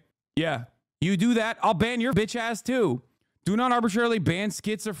 okay? Yeah, you do that, I'll ban your bitch ass too. Do not arbitrarily ban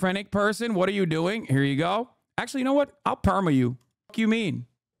schizophrenic person. What are you doing? Here you go. Actually, you know what? I'll perma you. What you mean?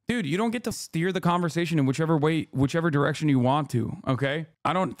 Dude, you don't get to steer the conversation in whichever direction you want to, okay?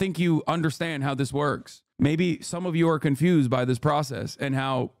 I don't think you understand how this works. Maybe some of you are confused by this process and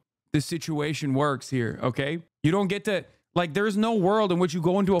how this situation works here, okay? You don't get to, like, there's no world in which you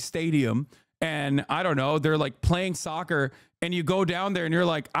go into a stadium and, I don't know, they're like playing soccer and you go down there and you're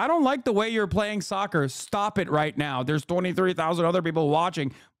like, I don't like the way you're playing soccer. Stop it right now. There's 23,000 other people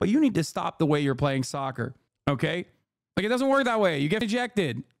watching, but you need to stop the way you're playing soccer, okay? Like, it doesn't work that way. You get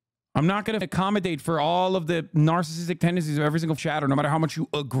ejected. I'm not going to accommodate for all of the narcissistic tendencies of every single chatter, no matter how much you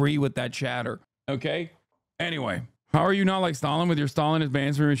agree with that chatter. Okay? Anyway, how are you not like Stalin with your Stalinist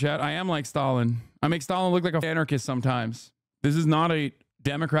bans from your chat? I am like Stalin. I make Stalin look like an anarchist sometimes. This is not a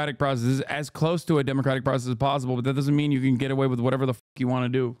democratic process. This is as close to a democratic process as possible, but that doesn't mean you can get away with whatever the fuck you want to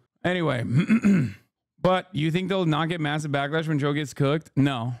do. Anyway, but you think they'll not get massive backlash when Joe gets cooked?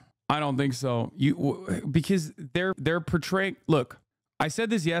 No, I don't think so. Because they're portraying, look, I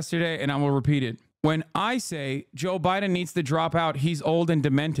said this yesterday and I will repeat it. When I say Joe Biden needs to drop out, he's old and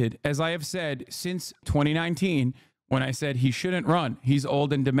demented, as I have said since 2019, when I said he shouldn't run, he's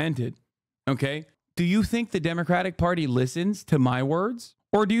old and demented. Okay? Do you think the Democratic Party listens to my words?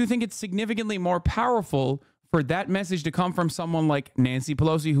 Or do you think it's significantly more powerful for that message to come from someone like Nancy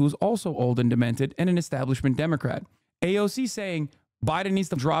Pelosi, who's also old and demented and an establishment Democrat? AOC saying Biden needs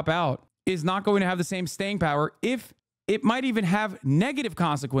to drop out is not going to have the same staying power, if it might even have negative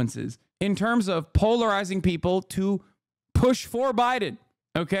consequences in terms of polarizing people to push for Biden.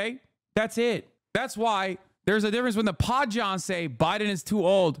 Okay? That's it. That's why there's a difference when the Podjons say Biden is too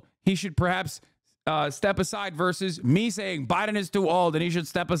old, he should perhaps step aside, versus me saying Biden is too old and he should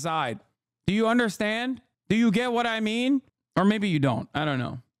step aside. Do you understand? Do you get what I mean? Or maybe you don't. I don't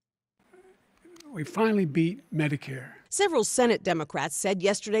know. We finally beat Medicare. Several Senate Democrats said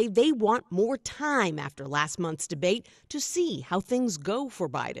yesterday they want more time after last month's debate to see how things go for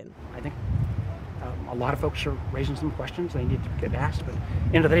Biden. I think a lot of folks are raising some questions they need to get asked, but at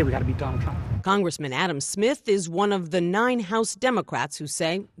the end of the day, we got to beat Donald Trump. Congressman Adam Smith is one of the 9 House Democrats who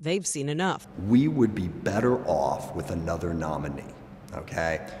say they've seen enough. We would be better off with another nominee,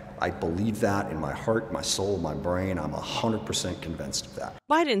 okay? I believe that in my heart, my soul, my brain. I'm 100% convinced of that.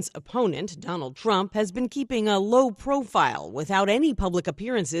 Biden's opponent, Donald Trump, has been keeping a low profile without any public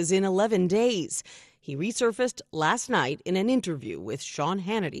appearances in 11 days. He resurfaced last night in an interview with Sean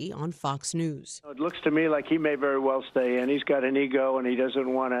Hannity on Fox News. It looks to me like he may very well stay in. He's got an ego and he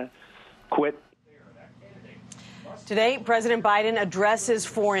doesn't want to quit. Today, President Biden addresses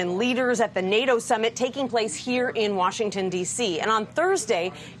foreign leaders at the NATO summit taking place here in Washington, D.C. And on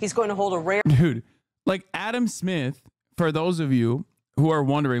Thursday, he's going to hold a rare... Dude, like Adam Smith, for those of you who are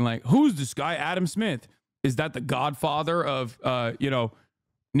wondering, like, who's this guy, Adam Smith? Is that the godfather of,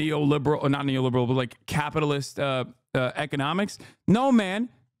 neoliberal, not neoliberal, but like capitalist economics? No, man.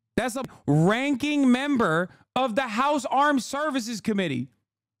 That's a ranking member of the House Armed Services Committee.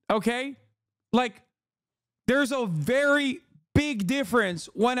 Okay? Like, there's a very big difference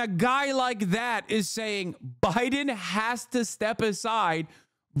when a guy like that is saying Biden has to step aside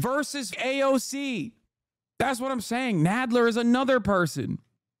versus AOC. That's what I'm saying. Nadler is another person.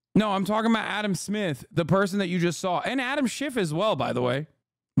 No, I'm talking about Adam Smith, the person that you just saw. And Adam Schiff as well, by the way.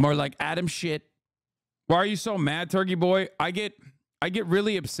 More like Adam shit. Why are you so mad, Turkey Boy? I get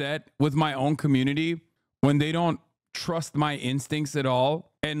really upset with my own community when they don't trust my instincts at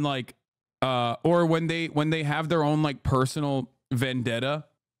all, and like or when they have their own like personal vendetta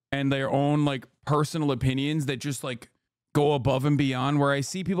and their own like personal opinions that just like go above and beyond, where I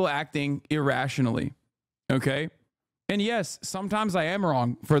see people acting irrationally. Okay? And yes, sometimes I am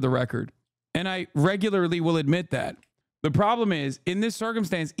wrong, for the record, and I regularly will admit that. The problem is, in this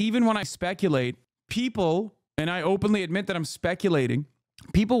circumstance, even when I speculate, people, and I openly admit that I'm speculating,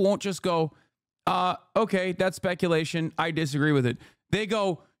 people won't just go, okay, that's speculation, I disagree with it. They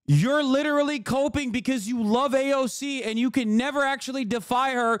go, you're literally coping because you love AOC and you can never actually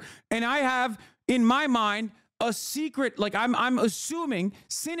defy her. And I have, in my mind, a secret, like I'm assuming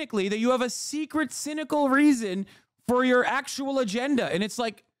cynically that you have a secret, cynical reason for your actual agenda. And it's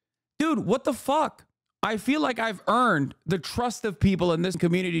like, dude, what the fuck? I feel like I've earned the trust of people in this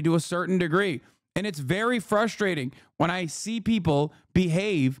community to a certain degree. And it's very frustrating when I see people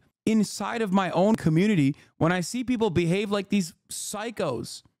behave inside of my own community, when I see people behave like these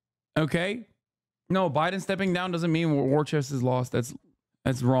psychos. Okay? No, Biden stepping down doesn't mean war chest is lost.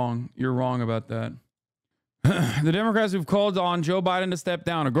 That's wrong. You're wrong about that. The Democrats who've called on Joe Biden to step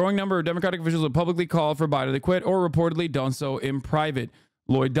down. A growing number of Democratic officials have publicly called for Biden to quit or reportedly done so in private.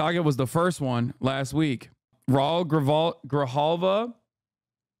 Lloyd Doggett was the first one last week. Raul Grijalva,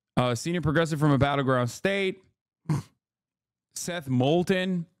 senior progressive from a battleground state. Seth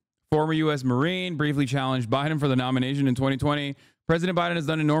Moulton, former U.S. Marine, briefly challenged Biden for the nomination in 2020. President Biden has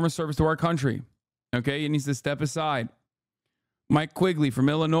done enormous service to our country. Okay, he needs to step aside. Mike Quigley from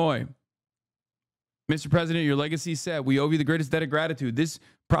Illinois. Mr. President, your legacy set. We owe you the greatest debt of gratitude. This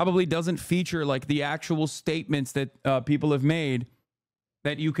probably doesn't feature like the actual statements that people have made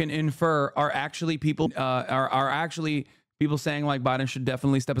that you can infer are actually people are actually people saying like Biden should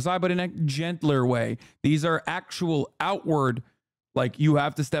definitely step aside, but in a gentler way. These are actual outward, like you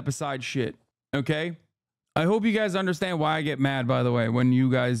have to step aside shit. Okay. I hope you guys understand why I get mad, by the way, when you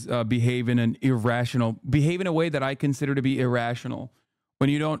guys behave in a way that I consider to be irrational, when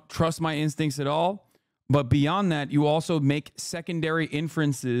you don't trust my instincts at all. But beyond that, you also make secondary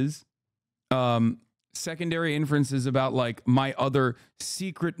inferences about like my other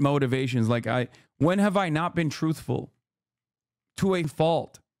secret motivations. Like when have I not been truthful to a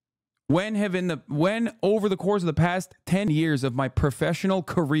fault? When over the course of the past 10 years of my professional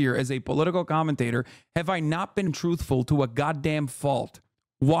career as a political commentator, have I not been truthful to a goddamn fault?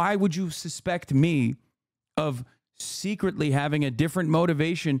 Why would you suspect me of secretly having a different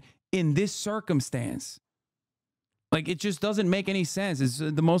motivation in this circumstance? Like, it just doesn't make any sense. It's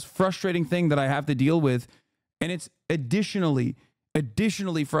the most frustrating thing that I have to deal with. And it's additionally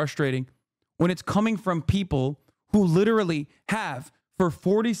frustrating when it's coming from people who literally have, for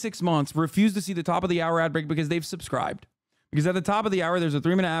 46 months, refused to see the top of the hour ad break because they've subscribed. Because at the top of the hour, there's a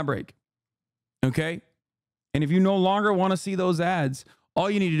 3-minute ad break. Okay? And if you no longer want to see those ads, all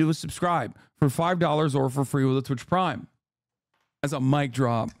you need to do is subscribe for $5 or for free with a Twitch Prime. That's a mic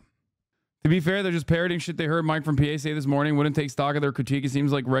drop. To be fair, they're just parroting shit they heard Mike from PA say this morning. Wouldn't take stock of their critique. It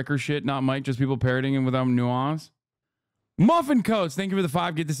seems like wrecker shit, not Mike, just people parroting him without nuance. Muffin Coats, thank you for the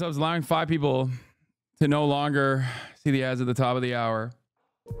 5. Get the subs, allowing 5 people to no longer see the ads at the top of the hour.